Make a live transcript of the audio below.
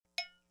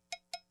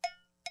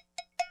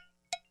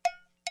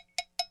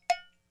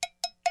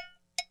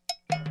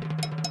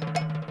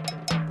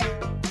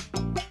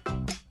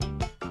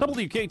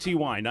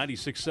WKTY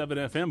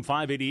 96.7 FM,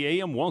 580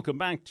 AM. Welcome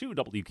back to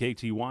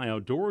WKTY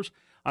Outdoors.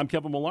 I'm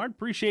Kevin Millard.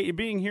 Appreciate you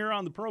being here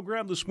on the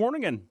program this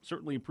morning, and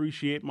certainly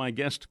appreciate my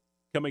guest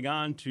coming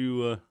on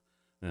to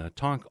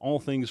talk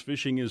all things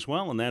fishing as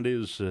well, and that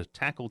is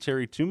Tackle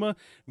Terry Tuma.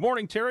 Good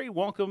morning, Terry.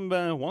 Welcome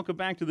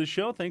back to the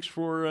show. Thanks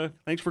for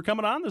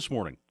coming on this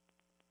morning.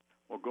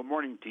 Well, good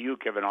morning to you,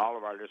 Kevin, all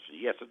of our listeners.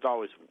 Yes, it's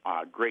always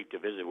great to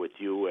visit with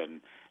you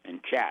and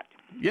chat.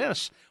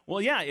 Yes.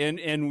 Well, yeah,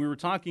 and we were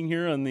talking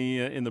here on the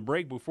in the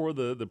break before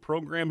the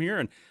program here,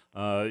 and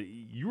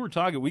you were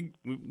talking.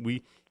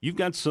 You've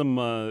got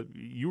some.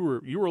 You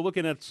were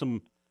looking at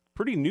some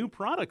pretty new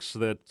products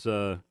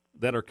that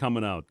are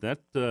coming out.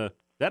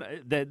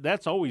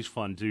 That's always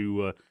fun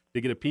to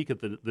get a peek at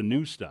the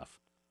new stuff.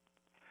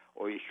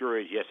 Well, it sure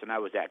is, yes. And I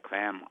was at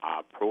Clam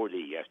Pro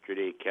Day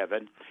yesterday,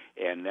 Kevin,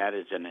 and that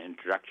is an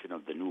introduction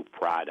of the new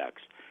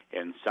products.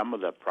 And some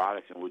of the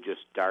products, and we'll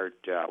just start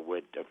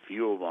with a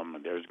few of them.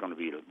 There's going to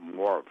be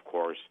more, of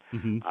course,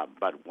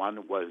 but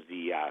one was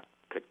the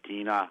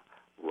Katina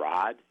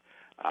rod,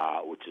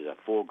 which is a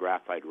full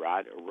graphite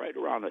rod, right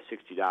around a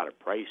 $60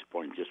 price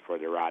point just for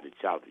the rod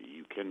itself.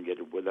 You can get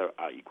it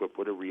equipped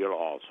with a reel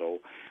also,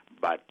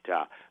 but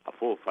a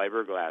full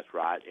fiberglass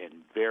rod,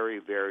 and very,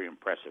 very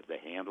impressive, the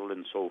handle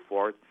and so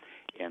forth.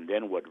 And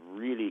then what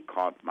really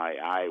caught my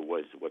eye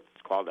was what's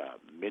called a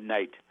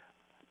midnight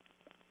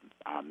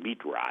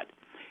meat rod,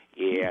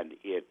 and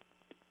it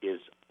is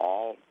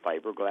all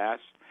fiberglass,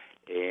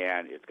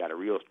 and it's got a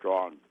real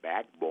strong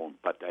backbone.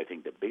 But I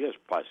think the biggest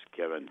plus,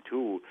 Kevin,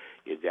 too,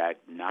 is that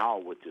now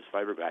with this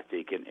fiberglass,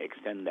 they can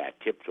extend that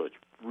tip so it's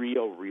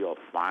real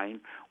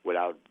fine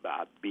without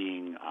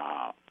being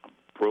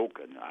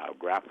broken.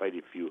 Graphite,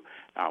 if you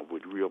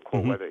with real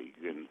cold weather, you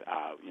can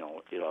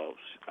it'll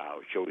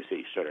shall we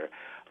say sort of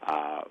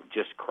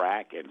just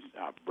crack and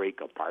break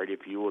apart,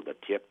 if you will. The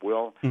tip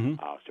will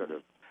sort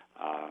of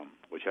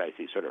which I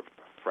see sort of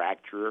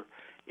fracture,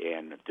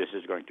 and this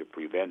is going to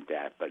prevent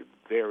that. But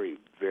very,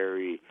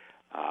 very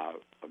a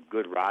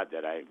good rod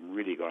that I'm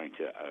really going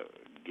to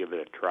give it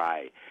a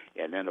try.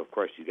 And then, of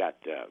course, you got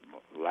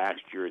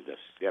last year's the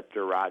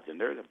Scepter rods, and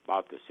they're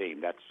about the same.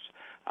 That's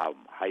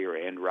higher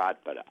end rod,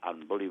 but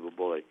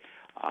unbelievably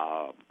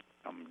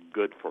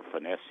good for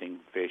finessing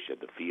fish.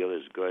 The feel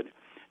is good.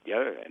 The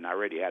other, and I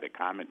already had a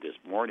comment this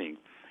morning,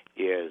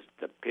 is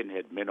the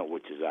Pinhead Minnow,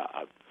 which is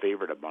a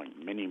favorite among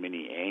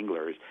many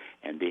anglers,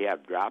 and they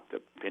have dropped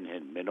the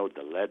Pinhead Minnow,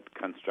 the lead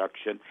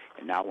construction,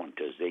 and now went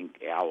to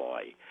zinc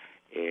alloy.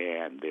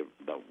 And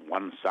the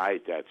one size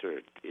that sort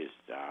of is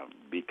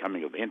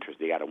becoming of interest,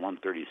 they got a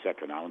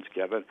 1/32 ounce,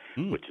 Kevin,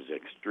 which is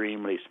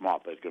extremely small,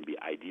 but it's going to be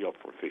ideal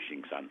for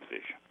fishing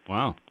sunfish.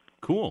 Wow,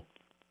 cool.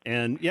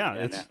 And yeah,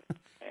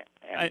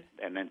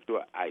 and then too,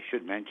 I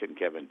should mention,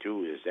 Kevin,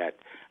 too, is that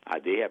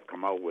they have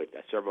come out with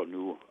several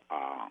new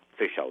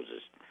fish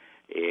houses.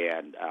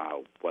 And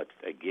what's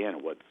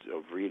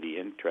really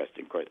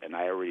interesting, and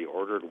I already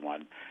ordered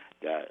one,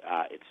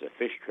 it's a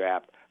fish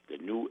trap, the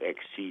new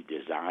XC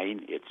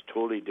design. It's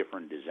totally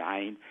different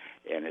design,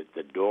 and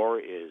the door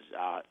is,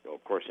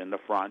 of course, in the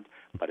front,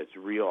 but it's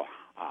real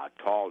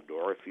tall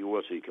door, if you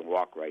will, so you can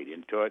walk right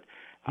into it.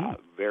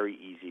 Very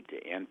easy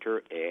to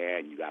enter,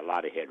 and you got a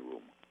lot of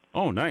headroom.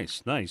 Oh,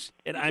 nice.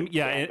 And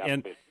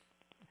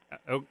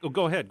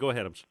go ahead.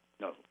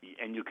 No,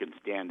 and you can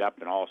stand up,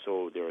 and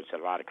also there was a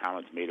lot of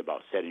comments made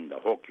about setting the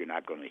hook. You're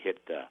not going to hit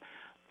the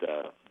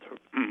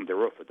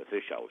roof of the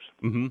fish house.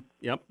 Mm-hmm.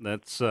 Yep,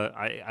 that's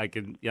I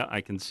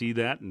can see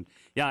that, and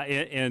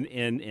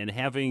and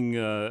having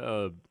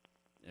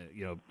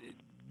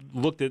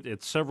looked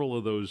at several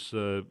of those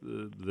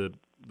the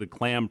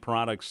Clam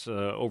products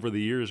over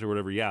the years or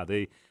whatever. Yeah,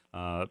 they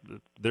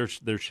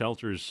their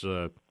shelters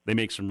they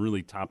make some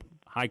really top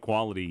high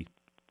quality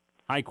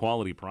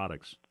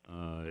products.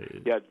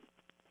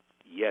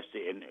 Yes,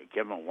 and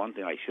Kevin, one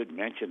thing I should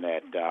mention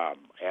that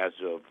as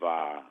of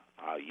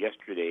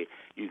yesterday,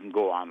 you can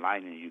go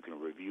online and you can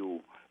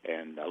review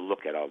and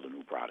look at all the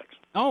new products.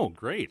 Oh,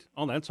 great!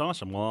 Oh, that's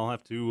awesome. Well, I'll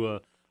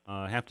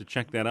have to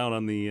check that out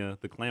on the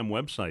Clam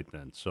website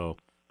then. So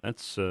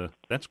that's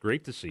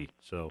great to see.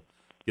 So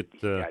yeah,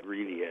 it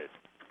really is.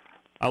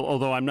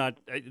 Although I'm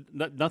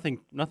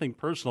nothing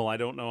personal. I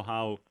don't know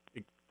how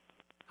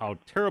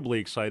terribly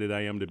excited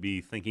I am to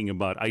be thinking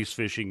about ice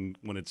fishing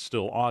when it's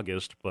still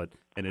August,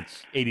 and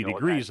it's 80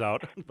 degrees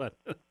out. But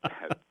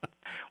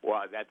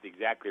well, that's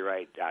exactly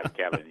right,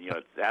 Kevin.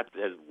 That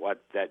is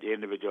what that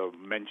individual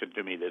mentioned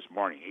to me this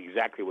morning.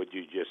 Exactly what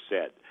you just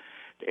said.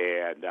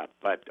 And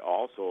but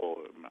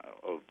also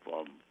of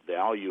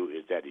value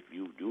is that if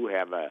you do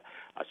have a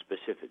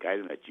specific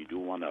item that you do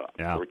want to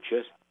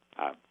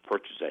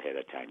purchase ahead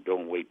of time.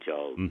 Don't wait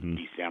till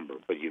December,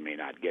 but you may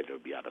not get it. It'll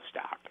be out of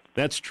stock.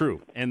 That's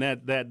true, and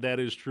that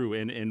is true.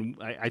 And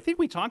I think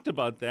we talked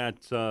about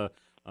that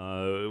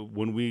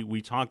when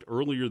we talked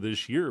earlier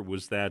this year.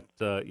 Was that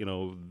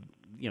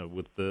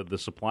with the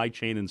supply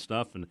chain and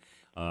stuff, and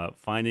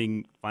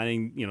finding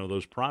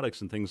those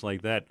products and things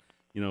like that.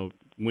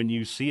 When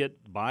you see it,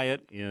 buy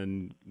it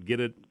and get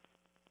it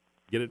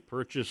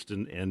purchased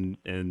and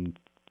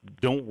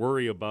don't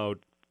worry about,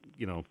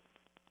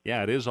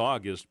 yeah, it is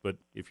August, but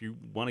if you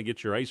want to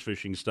get your ice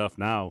fishing stuff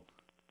now,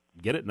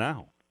 get it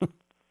now.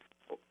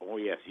 Oh,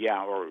 yes,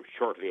 yeah, or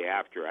shortly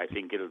after. I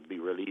think it'll be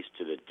released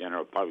to the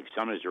general public.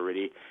 Some is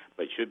already,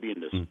 but it should be in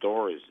the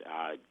stores,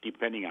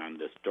 depending on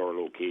the store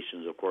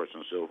locations, of course,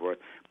 and so forth.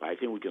 But I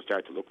think we can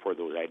start to look for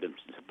those items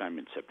sometime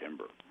in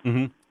September.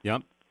 Mm-hmm.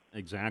 Yep,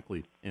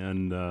 exactly.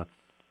 And,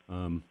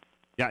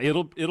 yeah,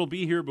 it'll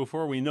be here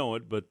before we know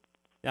it, but,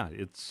 yeah,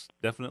 it's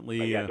definitely...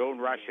 But yeah, don't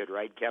rush it,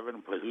 right, Kevin?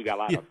 Because we got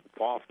a lot of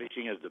fall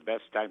fishing is the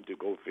best time to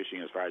go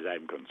fishing as far as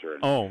I'm concerned.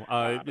 Oh,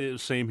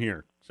 same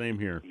here. Same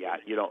here. Yeah,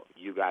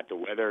 you got the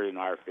weather in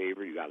our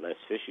favor. You got less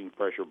fishing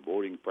pressure,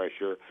 boating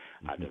pressure.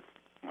 The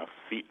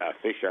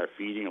fish are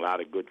feeding, a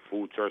lot of good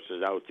food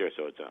sources out there.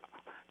 So it's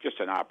just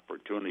an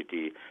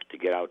opportunity to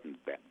get out and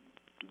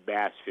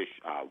bass fish,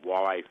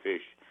 walleye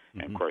fish,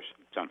 and, of course,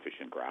 sunfish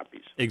and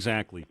crappies.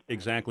 Exactly.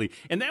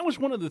 And that was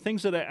one of the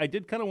things that I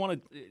did kind of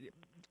want to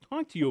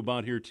talk to you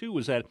about here, too,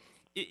 was that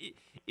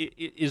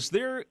is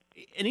there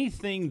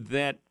anything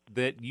that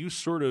you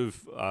sort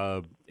of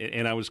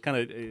and I was kind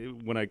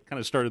of when I kind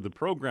of started the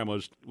program,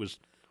 I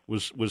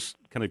was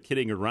kind of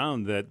kidding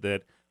around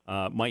that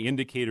my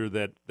indicator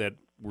that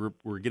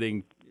we're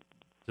getting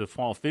to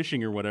fall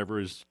fishing or whatever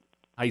is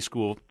high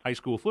school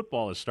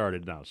football has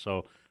started now.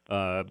 So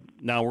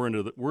now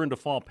we're into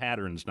fall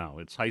patterns now.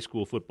 It's high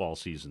school football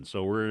season,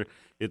 so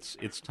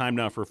it's time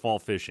now for fall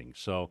fishing.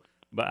 So,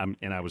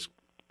 I was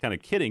kind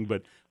of kidding,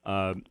 but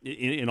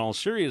in all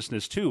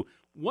seriousness too,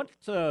 what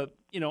do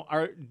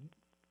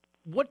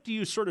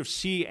you sort of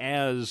see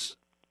as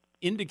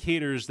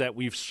indicators that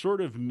we've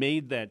sort of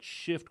made that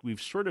shift?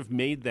 We've sort of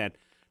made that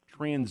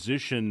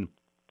transition,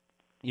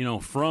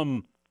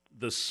 from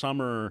the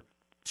summer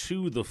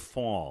to the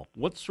fall.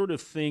 What sort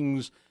of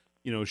things,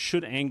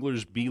 should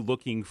anglers be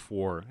looking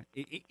for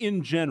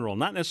in general?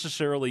 Not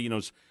necessarily,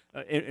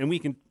 and we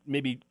can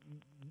maybe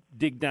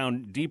dig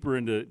down deeper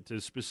into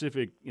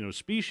specific,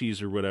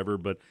 species or whatever,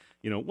 but,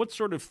 what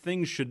sort of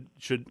things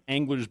should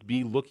anglers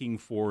be looking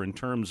for in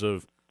terms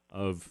of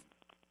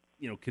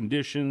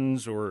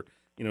conditions or,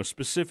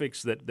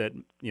 specifics that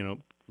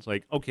it's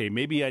like, okay,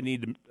 maybe I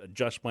need to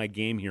adjust my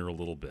game here a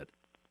little bit?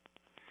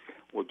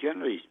 Well,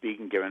 generally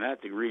speaking, Kevin,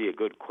 that's really a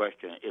good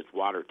question. It's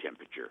water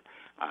temperature.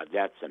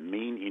 That's a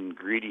main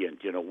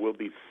ingredient. We'll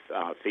be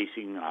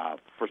facing,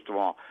 first of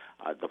all,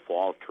 the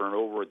fall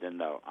turnover, then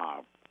the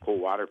cold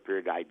water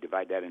period. I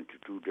divide that into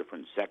two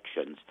different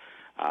sections.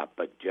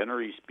 But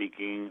generally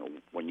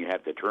speaking, when you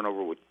have the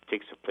turnover, which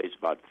takes place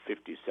about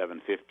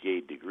 57,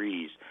 58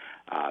 degrees,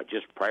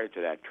 just prior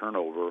to that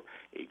turnover,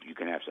 you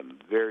can have some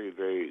very,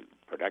 very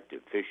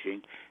productive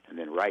fishing. And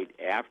then right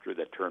after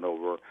the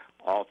turnover,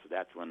 also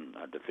that's when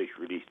the fish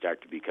really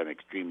start to become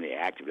extremely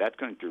active. That's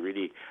going to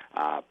really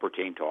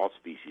pertain to all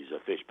species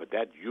of fish, but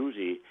that's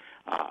usually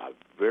a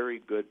very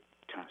good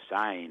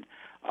sign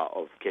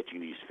of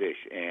catching these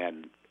fish.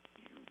 And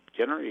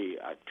generally,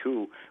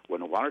 too,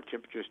 when the water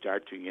temperatures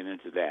start to get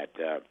into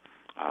that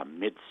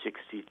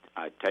mid-60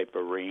 type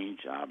of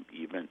range,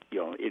 even,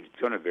 it's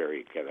going to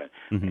vary, Kevin,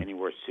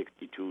 anywhere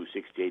 62,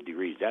 68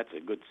 degrees. That's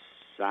a good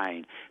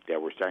sign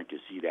that we're starting to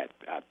see that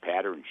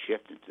pattern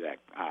shift into that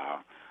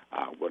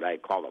what I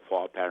call a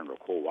fall pattern or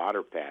cold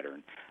water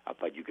pattern,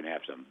 but you can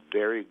have some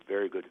very,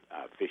 very good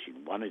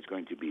fishing. One is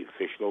going to be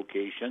fish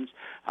locations.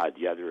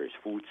 The other is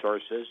food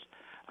sources.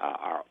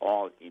 Are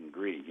all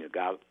ingredient.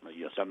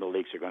 Some of the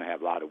lakes are going to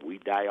have a lot of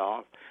weed die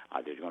off.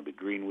 There's going to be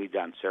green weed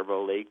on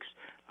several lakes.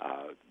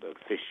 The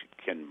fish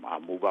can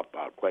move up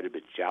quite a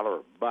bit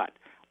shallower, but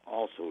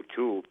also,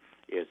 too,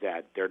 is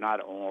that they're not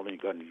only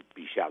going to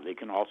be shallow, they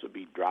can also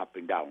be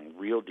dropping down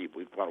real deep.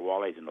 We've caught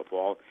walleyes in the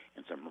fall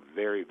in some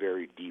very,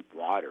 very deep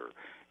water.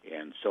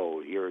 And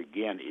so here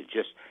again,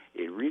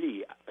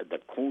 the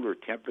cooler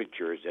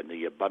temperatures and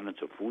the abundance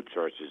of food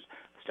sources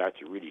start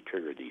to really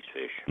trigger these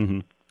fish. Mm-hmm.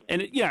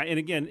 And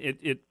again,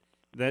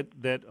 that's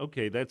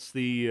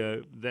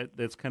the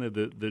that's kind of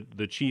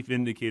the chief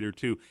indicator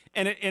too.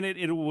 And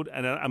it would,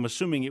 and I'm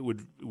assuming it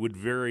would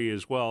vary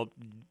as well.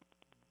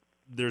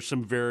 There's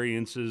some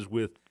variances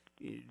with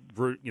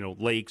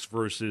lakes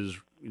versus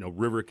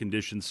river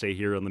conditions, say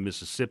here on the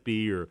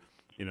Mississippi, or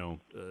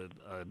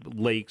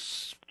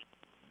lakes,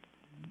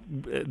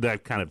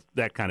 that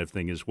kind of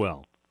thing as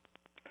well.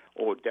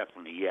 Oh,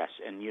 definitely, yes.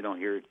 And,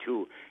 here,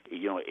 too,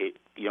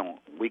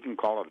 we can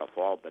call it a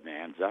fall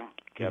bonanza,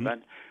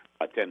 Kevin,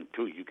 but then,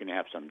 too, you can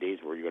have some days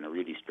where you're going to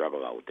really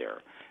struggle out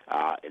there.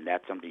 And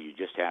that's something you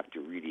just have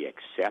to really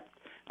accept.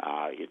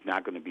 It's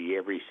not going to be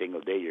every single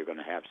day you're going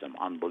to have some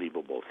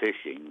unbelievable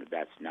fishing.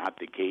 That's not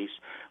the case,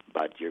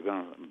 but you're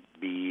going to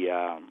be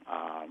a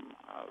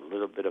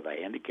little bit of a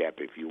handicap,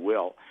 if you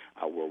will,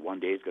 where one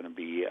day is going to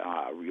be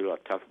a real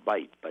tough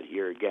bite. But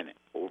here again,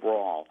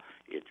 overall,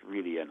 it's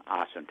really an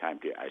awesome time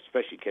to,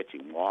 especially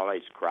catching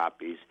walleyes,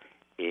 crappies,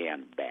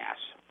 and bass.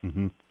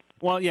 Mm-hmm.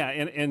 Well, yeah,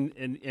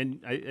 and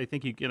I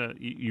think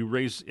you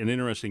raise an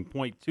interesting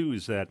point too.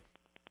 Is that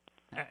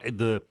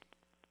the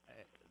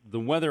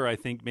weather, I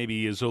think,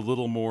 maybe is a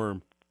little more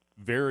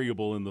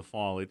variable in the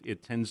fall.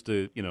 It tends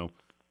to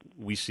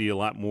we see a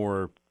lot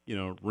more,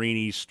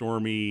 rainy,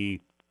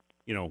 stormy,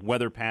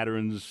 weather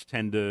patterns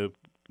tend to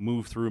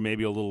move through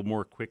maybe a little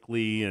more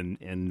quickly,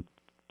 and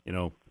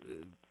a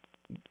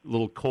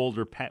little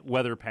colder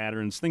weather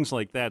patterns, things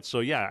like that. So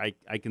yeah,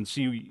 I can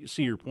see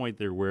your point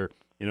there, where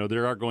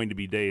there are going to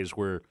be days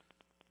where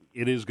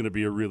it is going to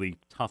be a really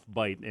tough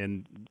bite,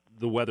 and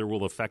the weather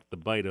will affect the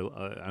bite.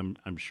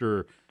 I'm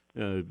sure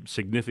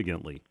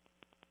significantly.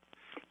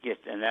 Yes,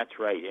 and that's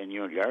right. And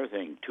the other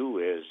thing too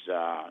is,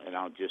 and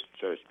I'll just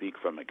sort of speak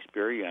from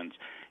experience,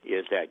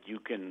 is that you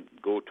can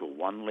go to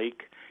one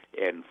lake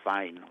and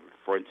find,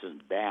 for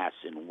instance, bass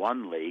in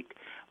one lake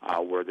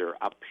where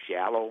they're up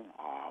shallow.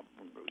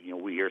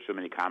 We hear so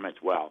many comments.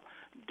 Well,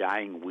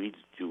 dying weeds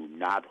do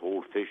not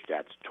hold fish.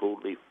 That's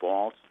totally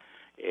false.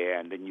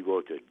 And then you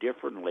go to a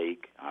different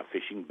lake,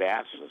 fishing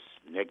bass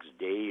the next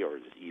day or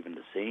even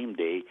the same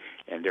day,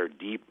 and they're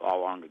deep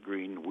all along the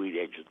green weed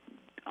edge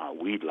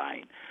weed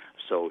line.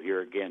 So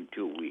here again,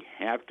 too, we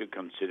have to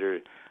consider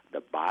the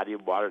body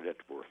of water that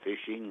we're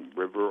fishing,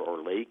 river or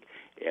lake,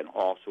 and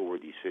also where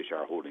these fish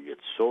are holding.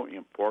 It's so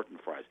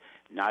important for us.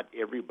 Not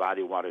every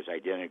body of water is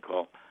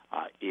identical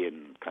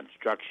in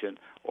construction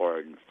or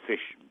in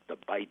fish. The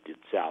bite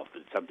itself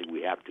is something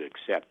we have to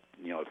accept.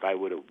 If I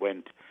would have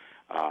went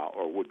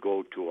or would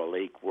go to a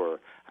lake where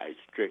I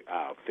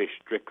fish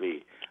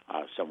strictly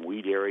some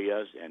weed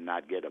areas and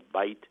not get a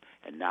bite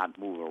and not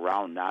move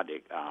around, not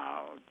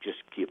just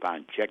keep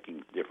on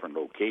checking different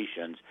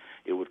locations,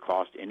 it would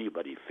cost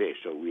anybody fish.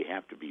 So we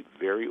have to be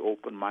very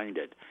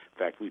open-minded. In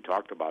fact, we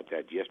talked about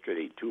that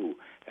yesterday, too,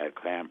 at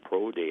Clam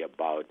Pro Day,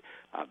 about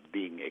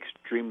being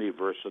extremely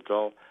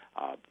versatile.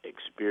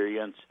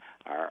 Experience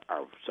are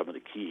some of the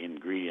key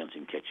ingredients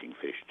in catching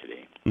fish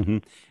today. Mm-hmm.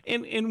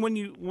 And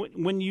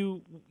when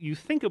you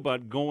think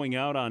about going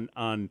out on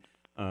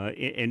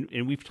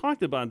and we've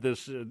talked about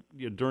this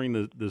during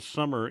the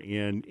summer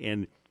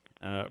and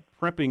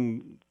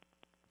prepping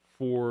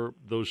for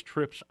those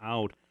trips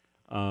out,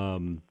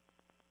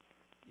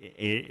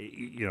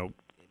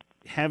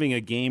 having a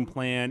game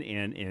plan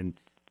and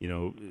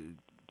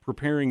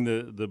preparing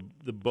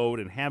the boat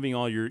and having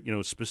all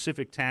your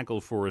specific tackle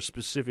for a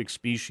specific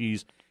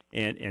species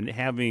and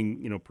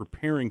having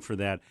preparing for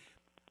that.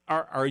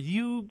 Are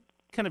you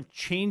kind of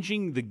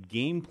changing the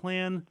game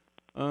plan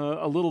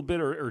a little bit,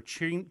 or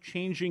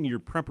changing your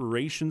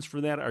preparations for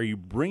that? Are you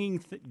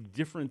bringing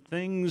different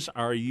things?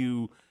 Are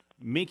you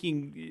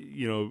making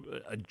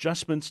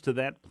adjustments to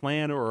that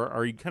plan, or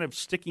are you kind of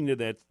sticking to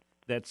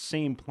that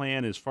same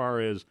plan as far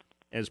as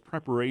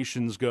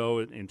preparations go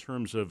in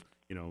terms of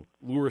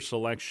lure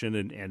selection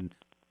and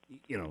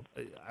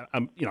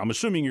I'm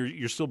assuming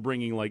you're still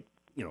bringing the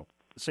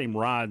same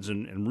rods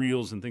and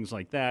reels and things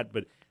like that,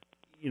 but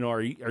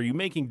are you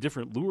making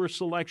different lure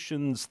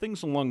selections,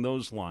 things along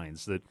those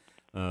lines that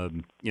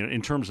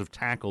in terms of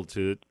tackle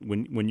to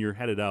when you're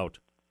headed out?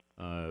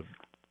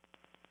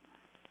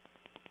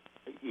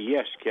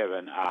 Yes,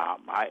 Kevin.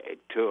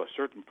 To a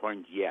certain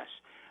point, yes.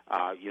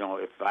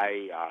 If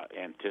I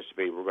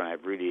anticipate we're going to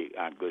have really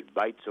good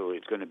bites, so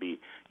it's going to be,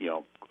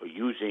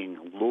 using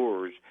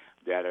lures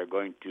that are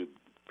going to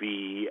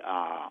be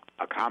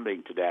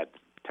accommodating to that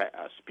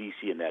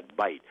species and that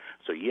bite.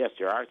 So yes,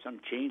 there are some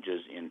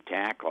changes in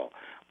tackle,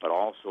 but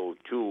also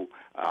too,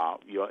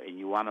 and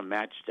you want to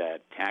match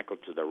that tackle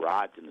to the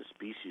rods and the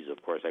species,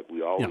 of course, like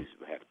we always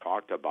have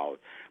talked about.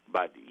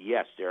 But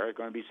yes, there are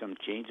going to be some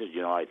changes.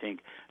 I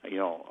think,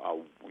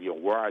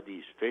 where are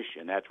these fish,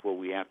 and that's where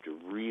we have to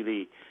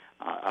really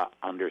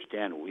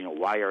understand,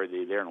 why are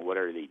they there and what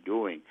are they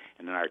doing,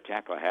 and then our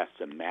tackle has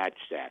to match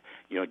that.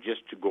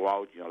 Just to go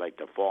out, like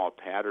the fall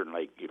pattern,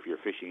 like if you're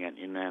fishing an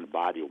inland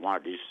body of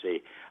water, just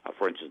say,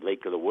 for instance,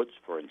 Lake of the Woods,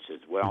 for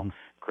instance,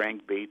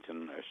 crankbaits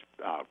and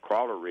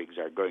crawler rigs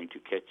are going to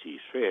catch these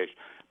fish,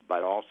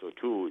 but also,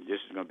 too, this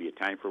is going to be a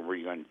time frame where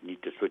you're going to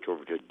need to switch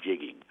over to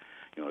jigging.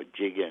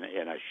 Jig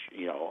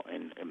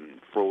in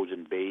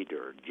frozen bait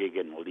or jig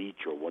and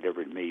leech or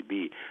whatever it may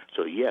be.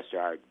 So, yes,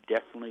 there are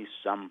definitely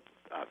some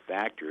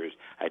factors,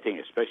 I think,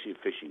 especially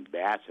fishing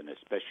bass and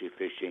especially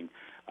fishing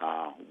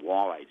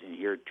walleyes. And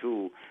here,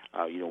 too,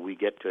 we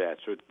get to that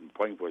certain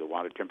point where the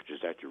water temperatures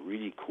have to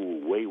really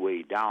cool way,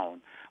 way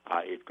down.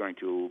 It's going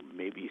to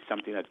maybe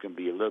something that's going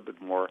to be a little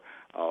bit more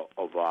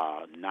of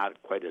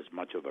not quite as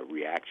much of a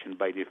reaction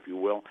bite, if you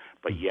will.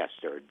 But, yes,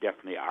 there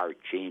definitely are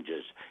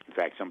changes. In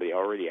fact, somebody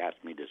already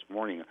asked me this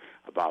morning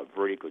about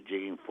vertical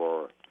jigging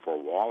for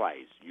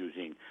walleyes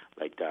using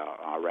like the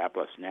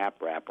Rapala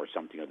Snap Wrap or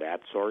something of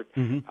that sort,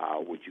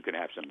 which you can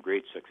have some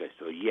great success.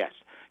 So, yes,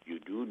 you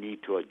do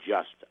need to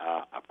adjust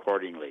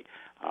accordingly.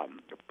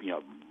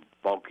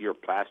 Bulkier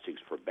plastics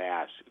for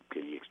bass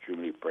can be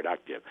extremely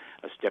productive.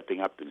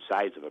 Stepping up in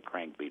size of a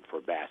crankbait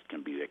for bass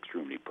can be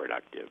extremely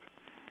productive.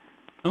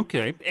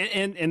 Okay,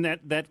 and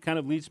that kind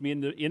of leads me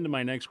into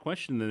my next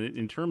question. Then,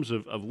 in terms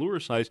of lure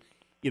size,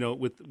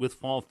 with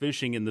fall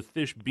fishing and the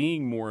fish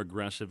being more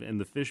aggressive and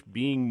the fish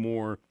being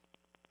more,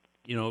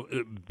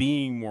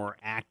 being more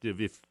active,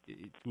 if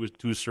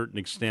to a certain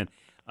extent,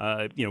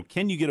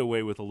 can you get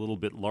away with a little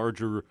bit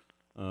larger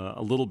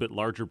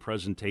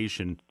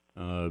presentation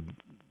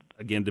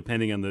again,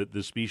 depending on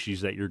the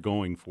species that you're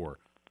going for.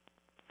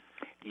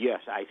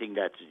 Yes, I think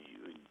that's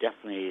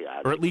definitely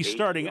or at least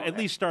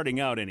case, starting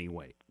out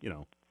anyway.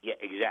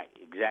 Yeah,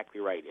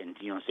 exactly right. And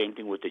same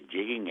thing with the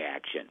jigging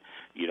action.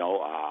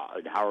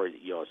 And Howard,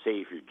 say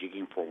if you're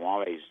jigging for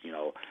walleyes,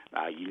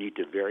 you need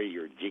to vary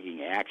your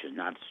jigging action,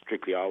 not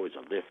strictly always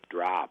a lift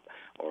drop,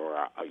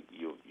 or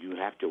you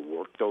have to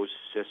work those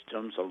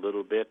systems a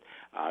little bit.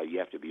 You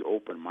have to be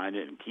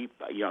open-minded and keep.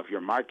 If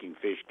you're marking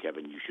fish,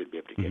 Kevin, you should be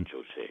able to catch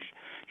those fish.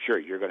 Sure,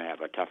 you're going to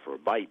have a tougher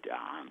bite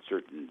on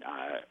certain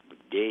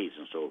days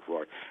and so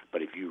forth.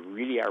 But if you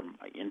really are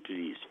into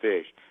these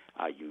fish,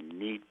 you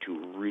need to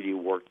really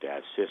work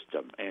that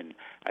system. And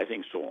I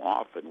think so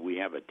often we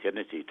have a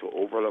tendency to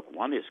overlook.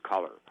 One is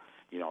color.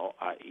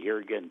 Here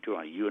again, too,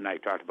 you and I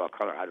talked about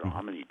color I don't know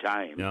how many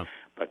times,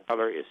 but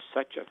color is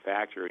such a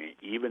factor,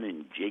 even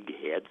in jig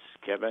heads,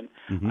 Kevin,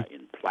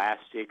 in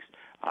plastics,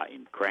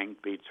 in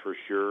crankbaits for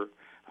sure.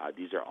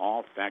 These are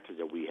all factors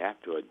that we have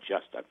to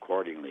adjust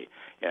accordingly.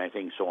 And I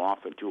think so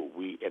often, too,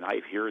 and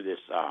I hear this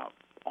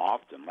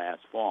often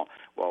last fall,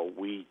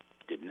 we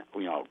didn't,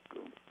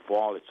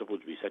 fall is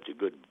supposed to be such a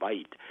good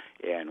bite,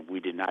 and we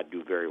did not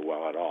do very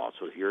well at all.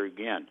 So here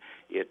again,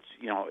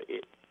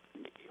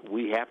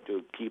 we have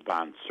to keep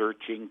on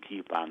searching,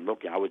 keep on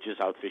looking. I was just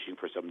out fishing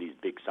for some of these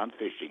big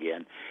sunfish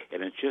again,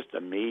 and it's just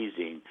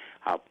amazing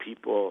how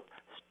people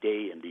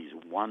stay in these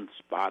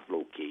one-spot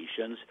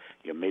locations,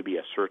 maybe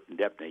a certain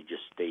depth, and they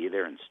just stay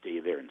there and stay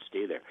there and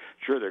stay there.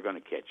 Sure, they're going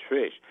to catch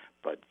fish,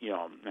 but,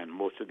 and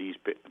most of these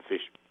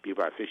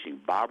people are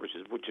fishing bobbers,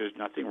 which there's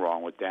nothing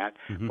wrong with that,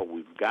 but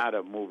we've got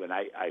to move. And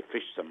I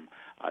fished some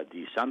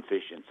these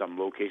sunfish in some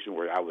location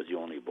where I was the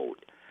only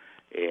boat.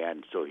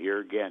 And so here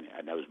again,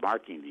 and I was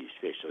marking these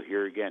fish, so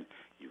here again,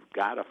 you've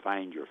got to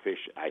find your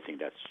fish. I think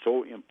that's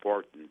so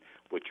important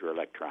with your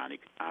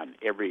electronics on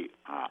every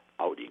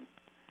outing.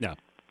 Yeah,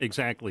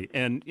 exactly.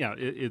 And,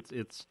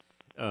 it's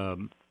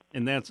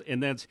and that's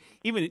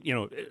even,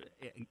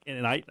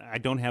 and I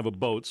don't have a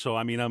boat, so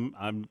I mean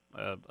I'm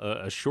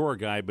a shore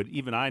guy, but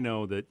even I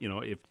know that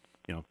if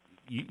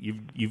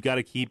you've got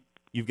to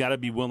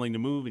be willing to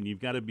move, and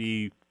you've got to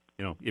be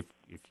if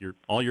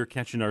all you're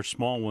catching are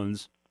small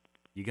ones,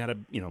 you got to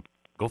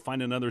go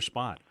find another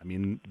spot. I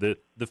mean the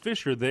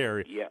fish are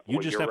there, you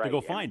just have to go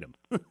find them.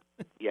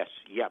 Yes,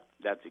 yep,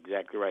 that's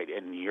exactly right.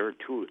 And here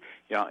too,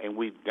 and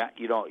we've got,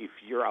 if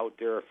you're out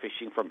there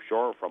fishing from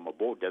shore or from a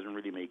boat, it doesn't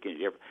really make any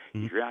difference.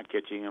 If you're not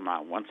catching them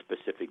on one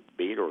specific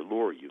bait or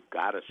lure, you've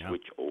got to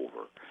switch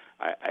over.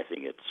 I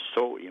think it's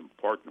so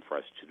important for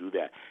us to do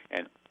that.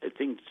 And I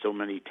think so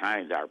many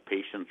times our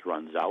patience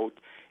runs out,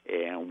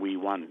 and we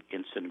want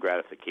instant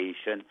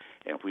gratification.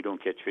 And if we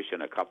don't catch fish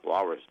in a couple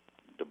hours,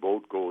 the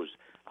boat goes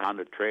on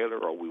the trailer,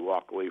 or we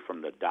walk away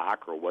from the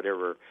dock or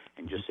whatever,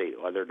 and just say,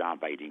 they're not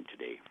biting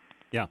today.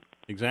 Yeah,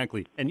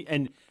 exactly.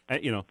 And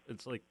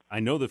it's like I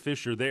know the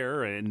fish are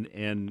there,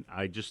 and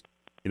I just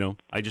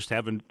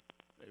haven't,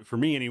 for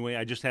me anyway,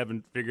 I just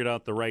haven't figured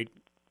out the right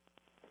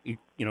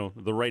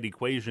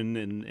equation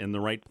and the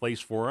right place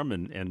for them,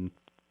 and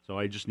so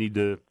I just need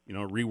to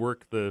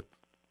rework the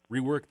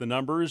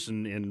numbers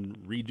and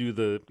redo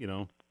the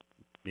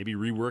maybe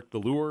rework the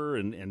lure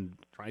and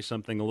try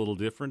something a little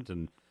different,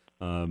 and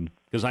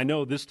because I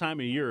know this time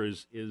of year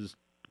is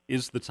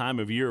the time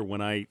of year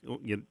when I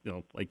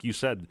like you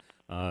said.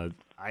 I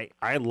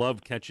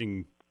love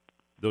catching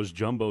those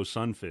jumbo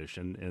sunfish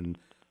and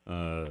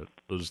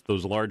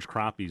those large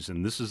crappies,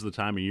 and this is the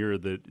time of year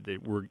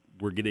that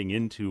we're getting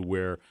into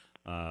where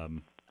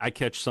I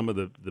catch some of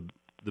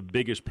the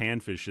biggest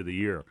panfish of the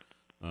year,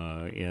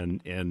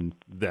 and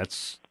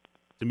that's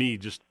to me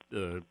just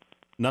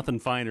nothing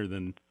finer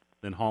than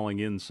hauling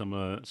in some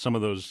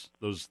of those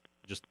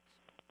just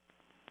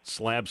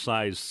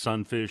slab-sized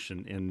sunfish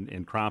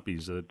and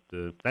crappies.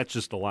 That's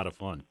just a lot of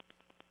fun.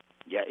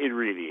 Yeah, it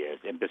really is.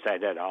 And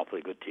besides that,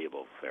 awfully good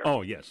table fare.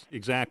 Oh, yes,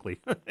 exactly.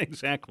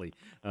 Exactly.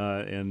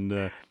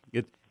 And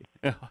it's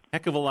a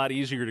heck of a lot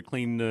easier to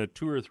clean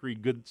 2 or 3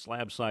 good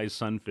slab-sized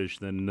sunfish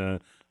than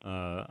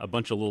a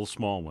bunch of little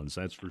small ones,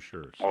 that's for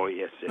sure. So. Oh,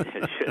 yes, it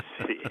is. Yes,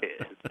 it is.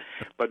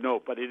 But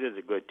it is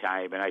a good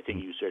time, and I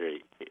think you sort of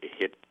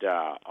hit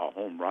a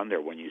home run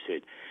there when you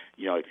said,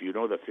 if you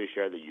know the fish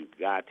are there, you've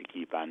got to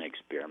keep on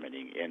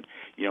experimenting. And,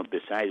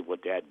 besides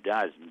what that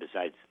does, and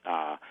besides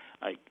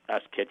like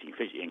us catching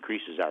fish, it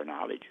increases our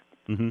knowledge.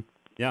 Mm-hmm.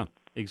 Yeah,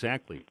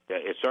 exactly.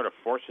 It sort of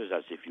forces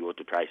us, if you will,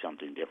 to try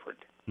something different.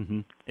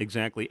 Mm-hmm.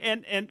 Exactly.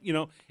 And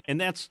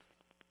that's,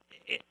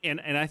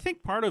 and I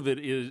think part of it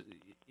is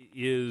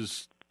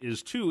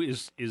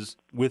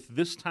with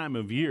this time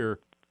of year,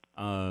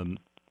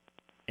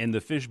 and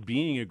the fish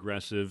being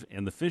aggressive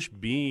and the fish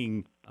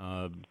being,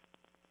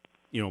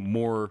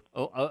 more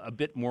a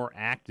bit more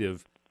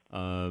active.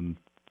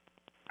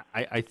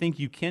 I think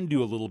you can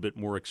do a little bit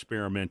more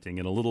experimenting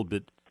and a little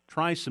bit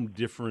try some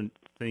different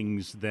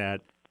things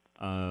that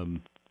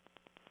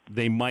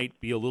they might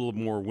be a little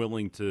more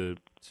willing to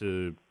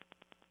the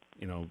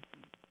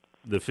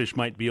fish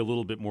might be a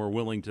little bit more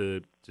willing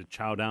to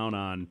chow down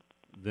on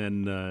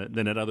than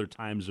at other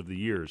times of the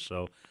year.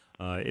 So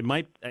It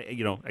might,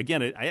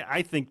 again,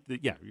 I think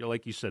that, yeah,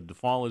 like you said, the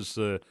fall is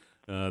the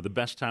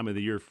best time of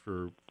the year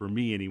for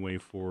me anyway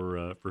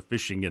for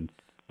fishing and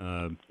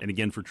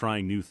again for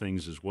trying new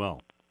things as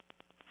well.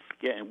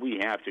 Yeah, and we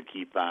have to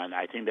keep on.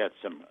 I think there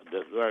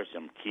are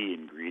some key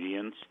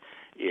ingredients.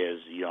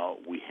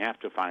 We have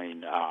to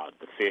find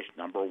the fish.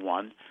 Number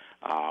one,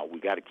 we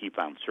got to keep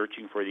on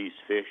searching for these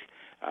fish.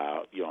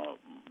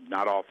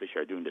 Not all fish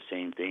are doing the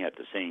same thing at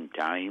the same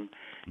time,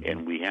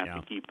 and we have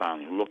to keep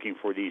on looking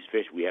for these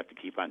fish. We have to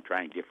keep on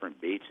trying different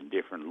baits and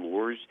different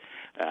lures,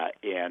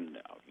 and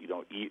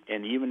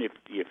even if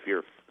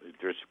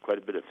there's quite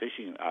a bit of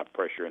fishing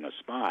pressure in a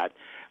spot,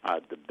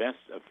 the best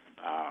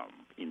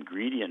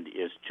ingredient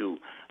is to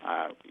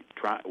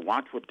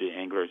watch what the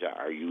anglers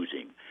are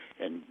using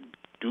and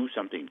do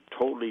something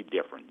totally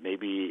different.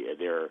 Maybe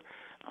they're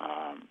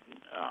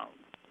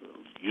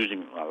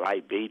using a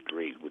live bait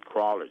rig with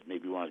crawlers.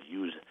 Maybe you want to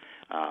use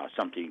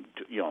something,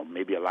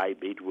 maybe a live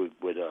bait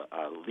with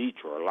a leech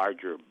or a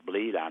larger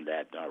blade on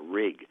that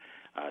rig.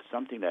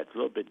 Something that's a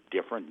little bit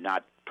different,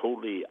 not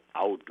totally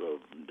out of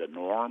the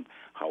norm.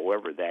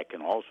 However, that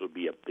can also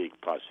be a big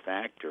plus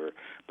factor,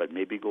 but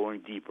maybe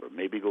going deeper,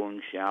 maybe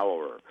going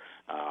shallower,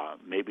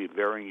 maybe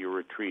varying your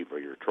retrieve or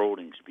your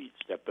trolling speed.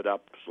 Step it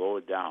up, slow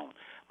it down.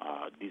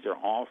 These are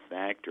all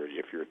factors.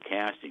 If you're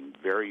casting,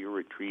 vary your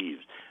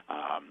retrieves.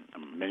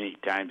 Many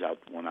times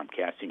when I'm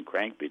casting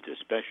crankbaits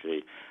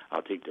especially,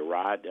 I'll take the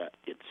rod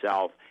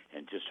itself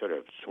and just sort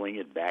of swing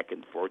it back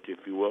and forth,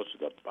 if you will, so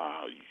that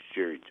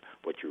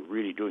what you're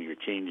really doing, you're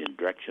changing the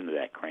direction of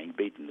that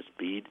crankbait and the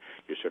speed.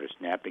 You're sort of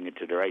snapping it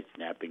to the right,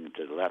 snapping it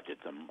to the left.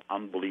 It's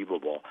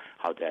unbelievable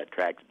how that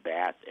attracts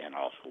bass and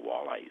also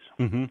walleyes.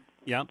 Mm-hmm.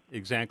 Yeah,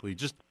 exactly.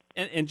 Just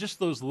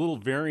those little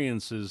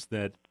variances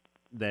that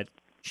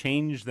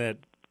change that,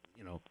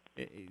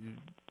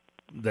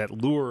 that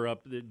lure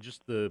up,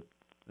 just the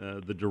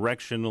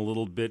direction a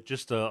little bit,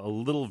 just a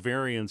little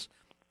variance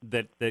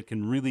that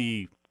can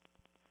really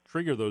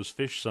trigger those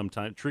fish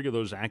sometimes, trigger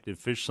those active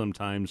fish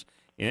sometimes,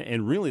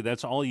 and really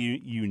that's all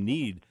you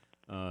need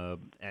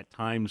at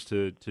times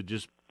to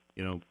just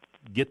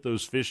get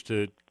those fish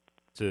to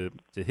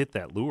hit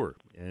that lure,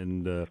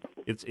 and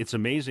it's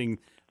amazing.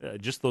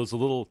 Just those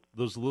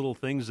little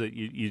things that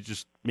you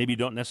just maybe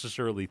don't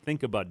necessarily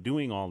think about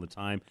doing all the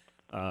time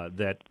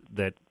that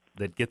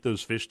get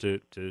those fish to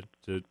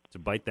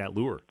bite that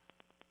lure.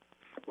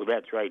 Well,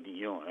 that's right.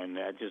 And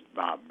that just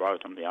brought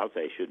up something else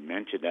I should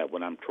mention, that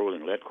when I'm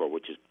trolling lead core,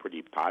 which is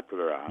pretty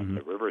popular on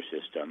the river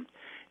system,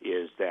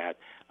 is that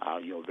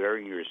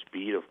varying your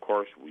speed. Of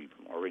course, we've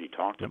already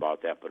talked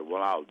about that. But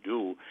what I'll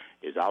do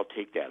is I'll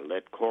take that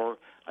lead core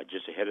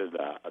just ahead of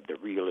the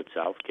reel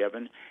itself,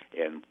 Kevin,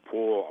 and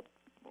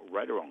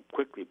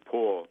quickly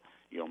pull,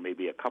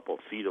 maybe a couple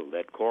feet of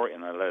lead core,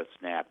 and I let it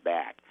snap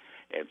back.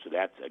 And so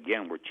that's,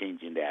 again, we're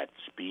changing that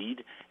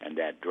speed and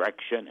that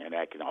direction, and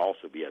that can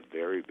also be a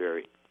very,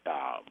 very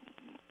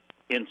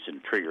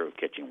instant trigger of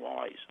catching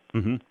walleyes.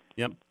 Mm-hmm.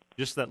 Yep.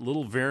 Just that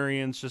little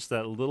variance, just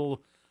that little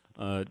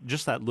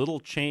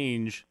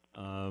change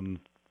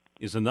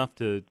is enough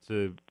to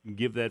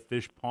give that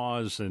fish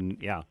pause. And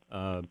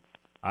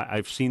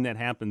I've seen that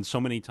happen so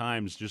many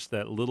times. Just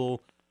that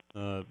little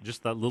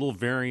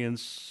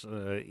variance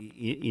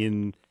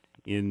in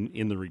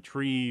the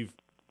retrieve,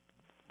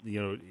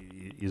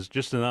 is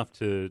just enough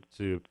to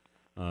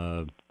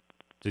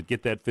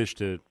get that fish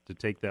to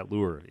take that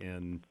lure,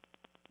 and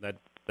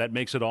that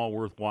makes it all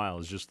worthwhile.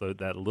 Is just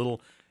that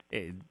little,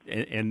 and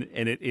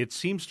it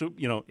seems to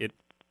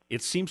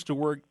it seems to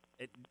work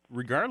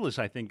regardless,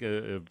 I think,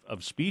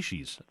 of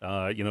species.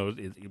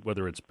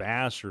 Whether it's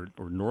bass or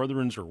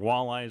northerns or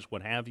walleyes,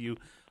 what have you.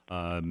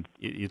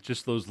 It's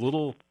just those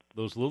little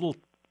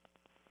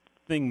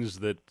things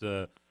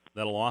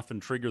that'll often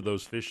trigger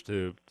those fish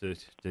to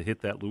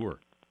hit that lure.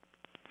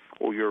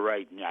 Oh, you're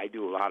right. I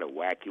do a lot of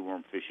wacky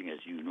worm fishing,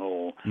 as you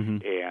know,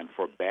 and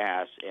for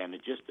bass, and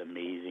it's just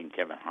amazing,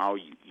 Kevin, how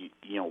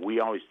we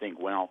always think,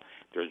 well,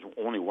 there's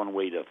only one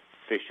way to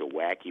fish a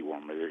wacky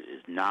worm. There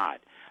is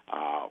not.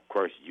 Of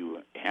course,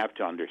 you have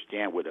to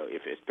understand,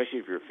 especially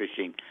if you're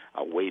fishing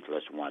a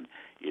weightless one,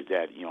 is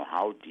that,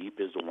 how deep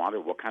is the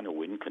water, what kind of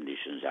wind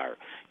conditions are.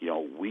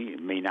 We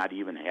may not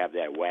even have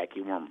that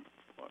wacky worm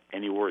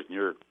anywhere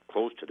near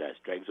close to that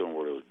strike zone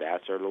where those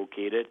bass are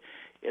located.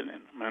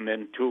 And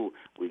then too,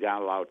 we got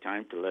a lot of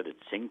time to let it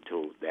sink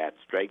to that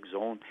strike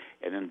zone,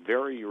 and then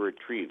vary your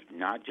retrieve,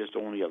 not just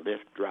only a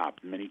lift drop,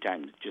 many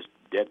times just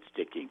dead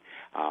sticking,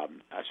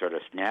 sort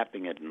of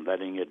snapping it and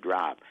letting it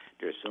drop.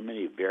 There's so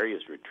many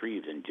various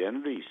retrieves, and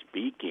generally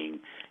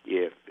speaking,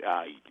 if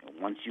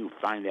once you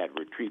find that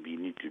retrieve, you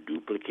need to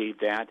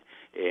duplicate that,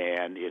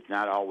 and it's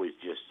not always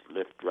just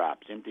lift drop.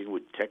 Same thing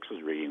with Texas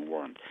rigging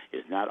worms.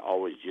 It's not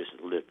always just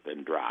lift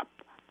and drop.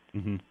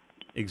 Mm-hmm.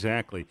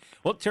 Exactly.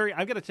 Well, Terry,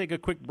 I've got to take a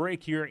quick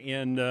break here,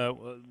 and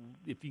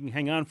if you can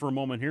hang on for a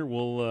moment here,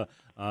 we'll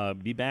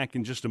be back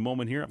in just a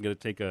moment here. I'm going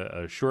to take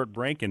a short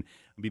break and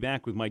be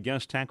back with my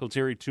guest, Tackle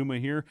Terry Tuma,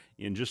 here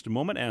in just a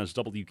moment as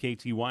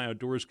WKTY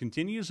Outdoors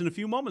continues in a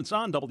few moments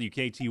on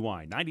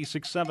WKTY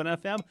 96.7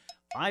 FM,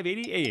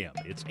 580 AM.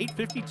 It's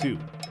 8:52.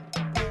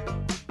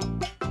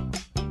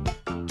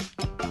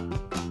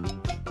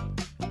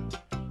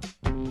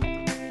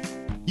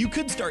 You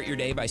could start your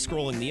day by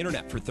scrolling the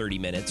internet for 30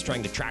 minutes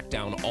trying to track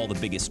down all the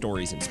biggest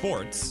stories in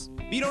sports,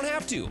 but you don't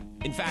have to.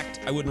 In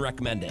fact, I wouldn't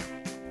recommend it.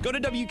 Go to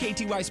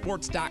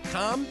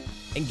WKTYSports.com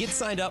and get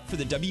signed up for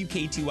the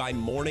WKTY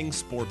Morning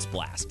Sports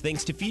Blast,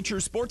 thanks to Feature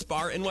Sports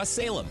Bar in West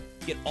Salem.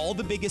 Get all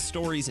the biggest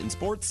stories in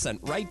sports sent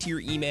right to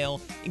your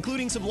email,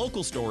 including some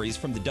local stories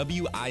from the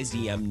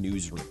WIZM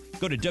newsroom.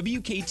 Go to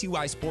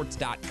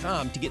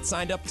WKTYSports.com to get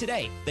signed up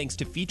today, thanks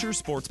to Feature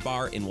Sports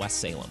Bar in West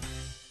Salem.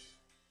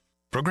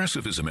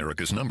 Progressive is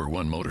America's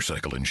 #1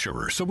 motorcycle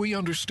insurer, so we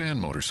understand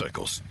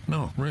motorcycles.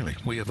 No, really,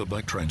 we have a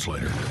bike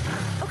translator.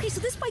 Okay, so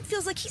this bike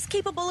feels like he's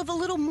capable of a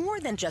little more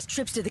than just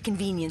trips to the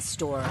convenience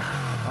store.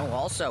 Oh,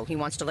 also, he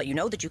wants to let you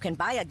know that you can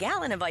buy a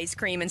gallon of ice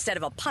cream instead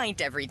of a pint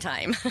every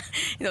time.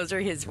 Those are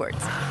his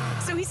words.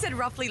 So he said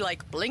roughly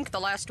like, blink the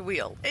last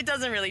wheel. It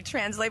doesn't really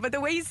translate, but the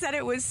way he said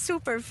it was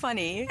super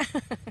funny.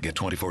 Get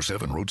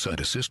 24/7 roadside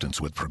assistance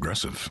with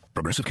Progressive.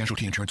 Progressive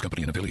Casualty Insurance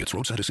Company and affiliates.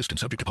 Roadside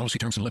assistance subject to policy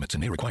terms and limits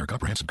and may require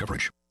comprehensive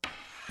coverage.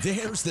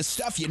 There's the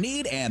stuff you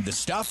need and the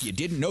stuff you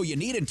didn't know you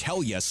need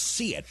until you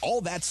see it. All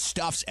that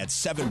stuff's at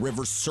Seven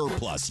Rivers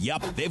Surplus.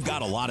 Yup, they've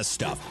got a lot of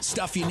stuff.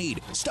 Stuff you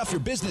need, stuff your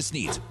business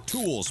needs.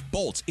 Tools,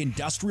 bolts,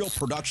 industrial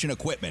production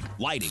equipment,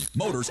 lighting,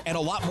 motors, and a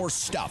lot more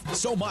stuff.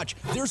 So much,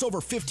 there's over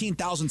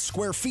 15,000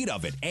 square feet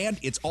of it, and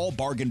it's all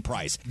bargain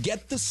price.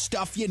 Get the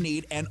stuff you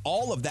need and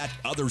all of that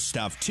other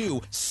stuff,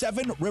 too.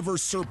 Seven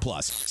Rivers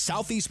Surplus,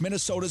 Southeast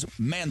Minnesota's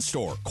man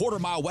store,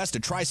 quarter-mile west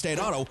of Tri-State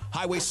Auto,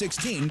 Highway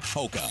 16,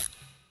 Hoka.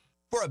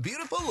 For a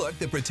beautiful look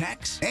that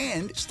protects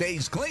and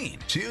stays clean,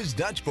 choose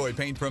Dutch Boy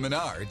Paint from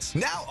Menards.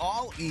 Now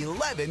all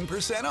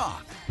 11%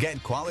 off.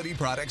 Get quality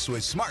products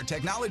with smart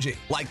technology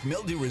like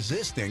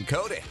mildew-resistant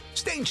coating,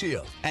 stain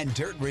shield, and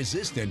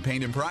dirt-resistant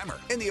paint and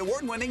primer in the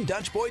award-winning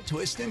Dutch Boy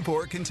Twist and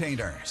Pour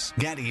containers.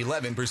 Get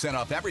 11%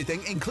 off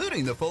everything,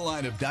 including the full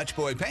line of Dutch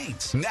Boy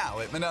paints, now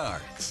at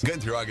Menards.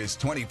 Good through August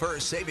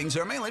 21st. Savings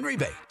are mail-in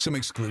rebate. Some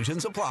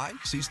exclusions apply.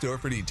 See store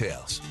for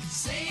details.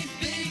 Save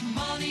big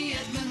money at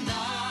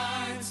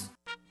Menards.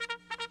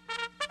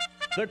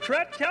 The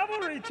Kret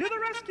Cavalry to the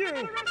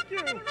rescue!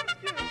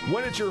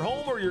 When it's your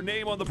home or your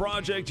name on the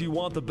project, you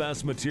want the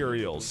best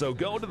materials. So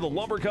go to the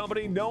lumber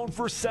company known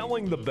for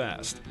selling the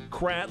best.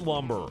 Krat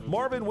Lumber,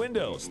 Marvin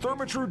Windows,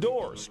 Therma-Tru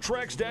Doors,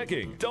 Trex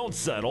Decking. Don't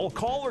settle.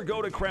 Call or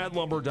go to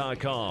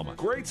KratLumber.com.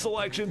 Great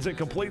selections and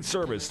complete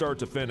service start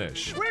to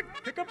finish. Quick,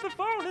 pick up the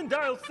phone and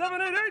dial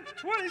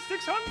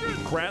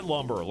 788-2600. Krat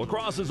Lumber, La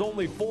Crosse's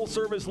only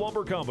full-service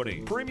lumber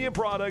company. Premium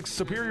products,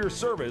 superior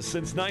service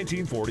since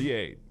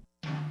 1948.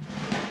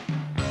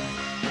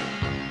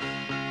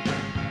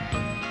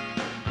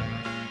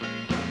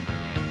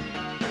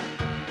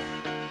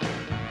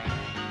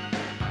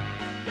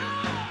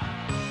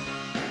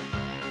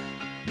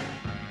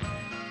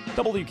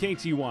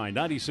 WKTY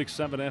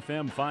 96.7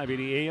 FM,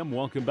 580 AM.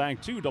 Welcome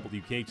back to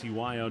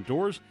WKTY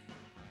Outdoors.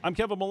 I'm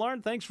Kevin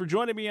Millard. Thanks for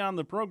joining me on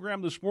the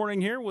program this morning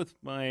here with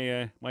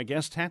my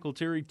guest, Tackle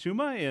Terry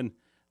Tuma. And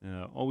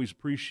always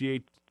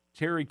appreciate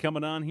Terry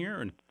coming on here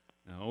and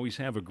always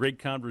have a great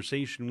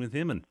conversation with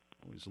him and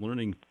always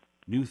learning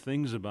new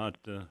things about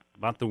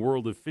the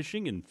world of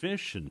fishing and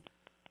fish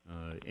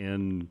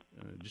and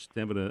just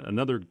having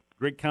another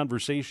great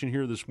conversation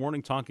here this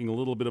morning, talking a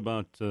little bit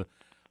about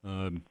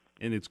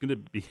and it's going to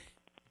be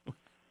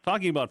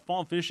talking about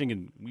fall fishing,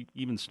 and we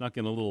even snuck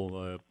in a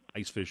little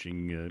ice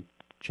fishing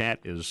chat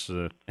as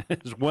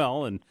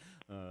well. And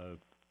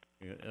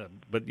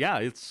but yeah,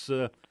 it's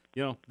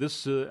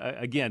this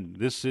again.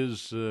 This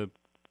is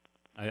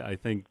I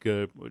think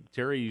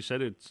Terry, you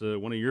said it's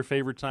one of your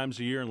favorite times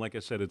of year, and like I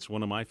said, it's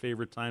one of my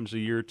favorite times of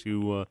year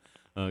to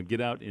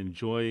get out and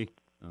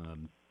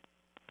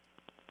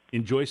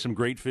enjoy some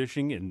great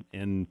fishing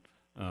and.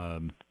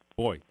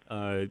 Boy,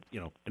 and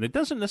it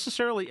doesn't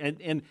necessarily,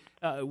 and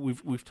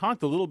we've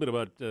talked a little bit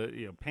about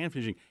pan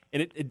fishing,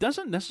 and it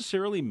doesn't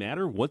necessarily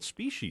matter what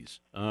species.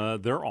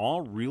 They're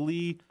all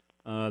really,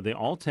 they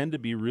all tend to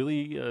be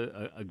really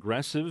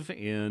aggressive,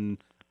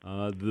 and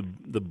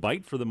the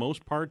bite for the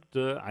most part,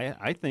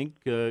 I think,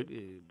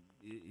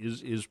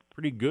 is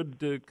pretty good,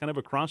 kind of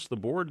across the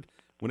board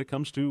when it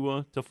comes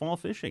to fall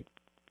fishing.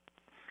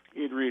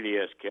 It really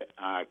is,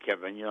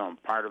 Kevin.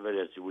 Part of it,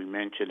 as we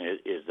mentioned,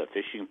 is the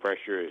fishing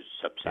pressure has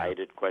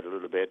subsided quite a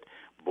little bit.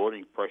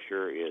 Boating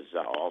pressure is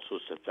also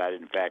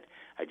subsided. In fact,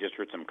 I just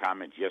heard some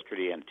comments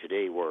yesterday and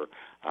today where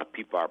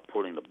people are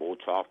pulling the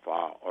boats off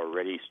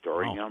already,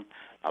 storing them,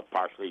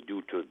 partially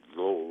due to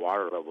low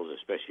water levels,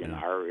 especially in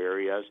our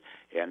areas.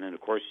 And then, of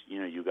course,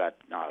 you got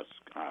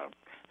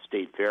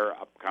State Fair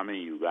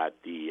upcoming. You got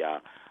the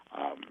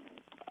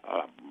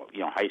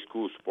high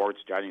school sports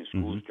starting,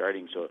 school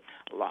starting, so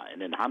a lot,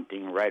 and then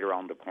hunting right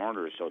around the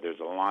corner. So there's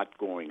a lot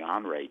going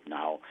on right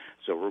now.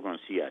 So we're going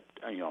to see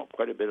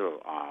quite a bit of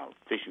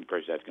fishing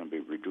pressure that's going to be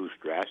reduced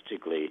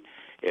drastically.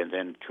 And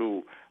then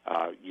two,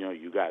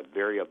 you got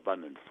very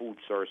abundant food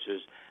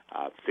sources.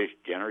 Fish,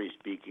 generally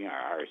speaking,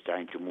 are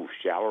starting to move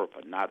shallower,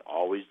 but not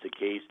always the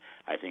case.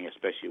 I think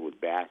especially with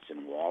bass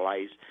and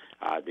walleyes,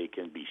 they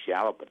can be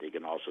shallow, but they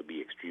can also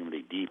be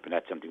extremely deep, and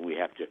that's something we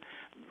have to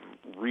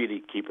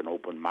really keep an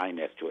open mind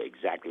as to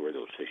exactly where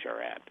those fish are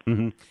at.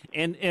 Mm-hmm.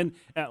 And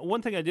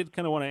one thing I did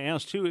kind of want to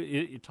ask too,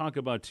 you talk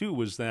about too,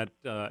 was that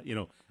the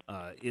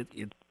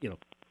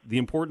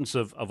importance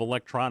of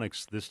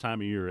electronics this time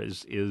of year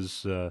is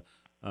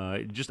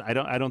just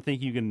I don't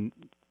think you can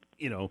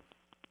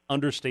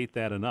understate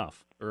that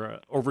enough or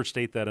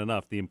overstate that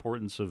enough. The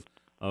importance of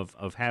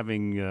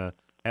having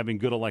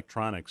good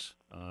electronics,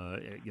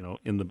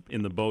 in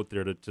the boat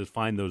there to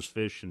find those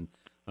fish and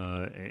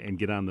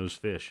get on those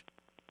fish.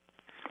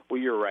 Well,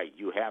 you're right.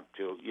 You have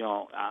to,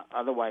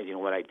 otherwise,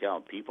 what I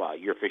tell people,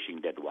 you're fishing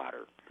dead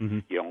water. Mm-hmm.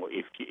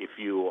 If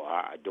you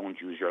don't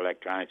use your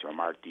electronics or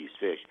mark these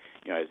fish,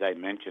 as I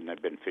mentioned,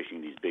 I've been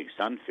fishing these big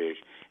sunfish,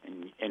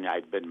 and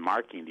I've been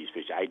marking these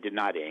fish. I did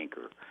not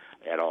anchor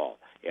at all.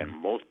 And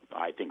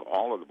I think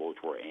all of the boats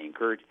were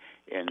anchored.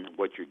 And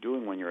what you're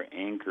doing when you're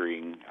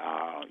anchoring,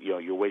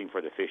 you're waiting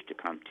for the fish to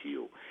come to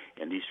you.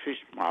 And these fish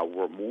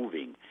were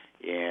moving.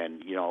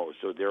 And,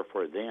 so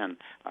therefore then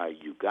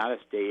you got to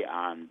stay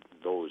on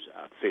those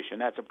fish.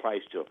 And that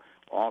applies to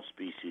all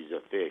species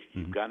of fish. Mm-hmm.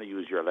 You've got to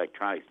use your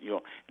electronics.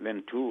 And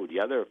then, too, the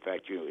other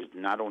effect is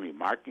not only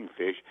marking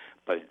fish,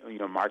 but,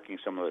 marking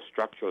some of the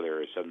structural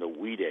areas, some of the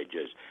weed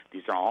edges.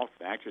 These are all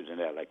factors in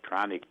that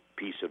electronic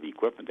piece of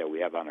equipment that we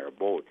have on our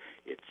boat.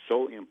 It's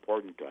so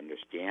important to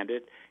understand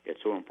it.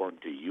 It's so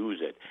important to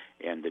use it.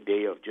 And the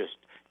day of just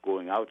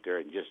going out there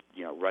and just,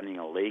 running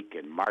a lake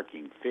and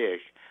marking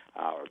fish,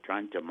 or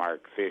trying to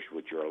mark fish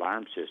with your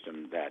alarm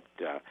system that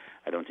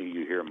I don't think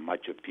you hear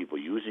much of people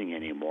using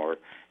anymore,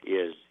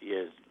 there's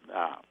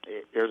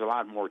a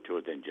lot more to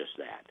it than just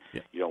that.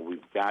 Yeah. We've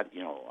got,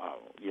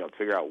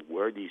 figure out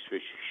where these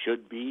fish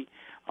should be,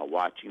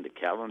 watching the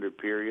calendar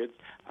periods,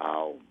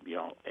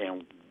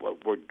 and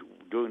we're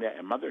doing that.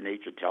 And Mother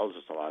Nature tells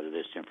us a lot of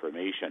this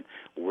information,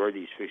 where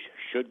these fish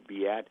should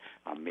be at.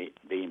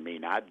 They may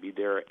not be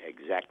there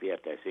exactly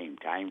at that same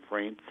time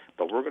frame,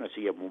 but we're going to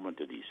see a movement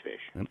of these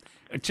fish.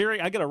 Terry,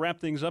 I got to wrap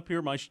things up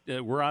here.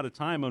 We're out of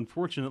time,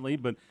 unfortunately,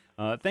 but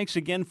thanks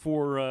again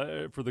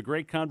for the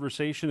great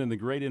conversation and the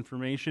great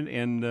information,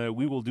 and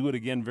we will do it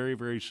again very,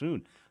 very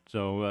soon.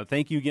 So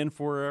thank you again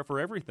for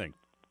everything.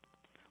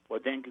 Well,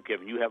 thank you,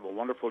 Kevin. You have a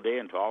wonderful day,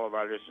 and to all of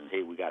our listeners,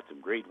 hey, we got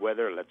some great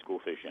weather. Let's go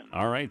fishing.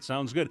 All right,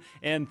 sounds good.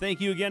 And thank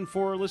you again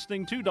for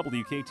listening to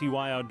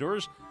WKTY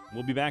Outdoors.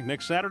 We'll be back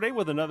next Saturday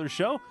with another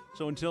show.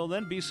 So until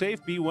then, be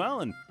safe, be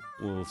well, and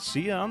we'll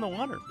see you on the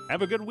water.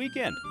 Have a good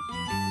weekend.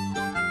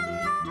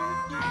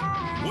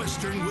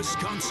 Western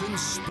Wisconsin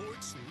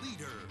sports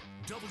leader,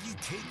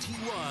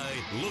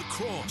 WKTY La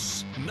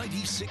Crosse,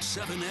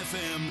 96.7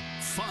 FM,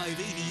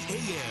 580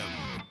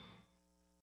 AM.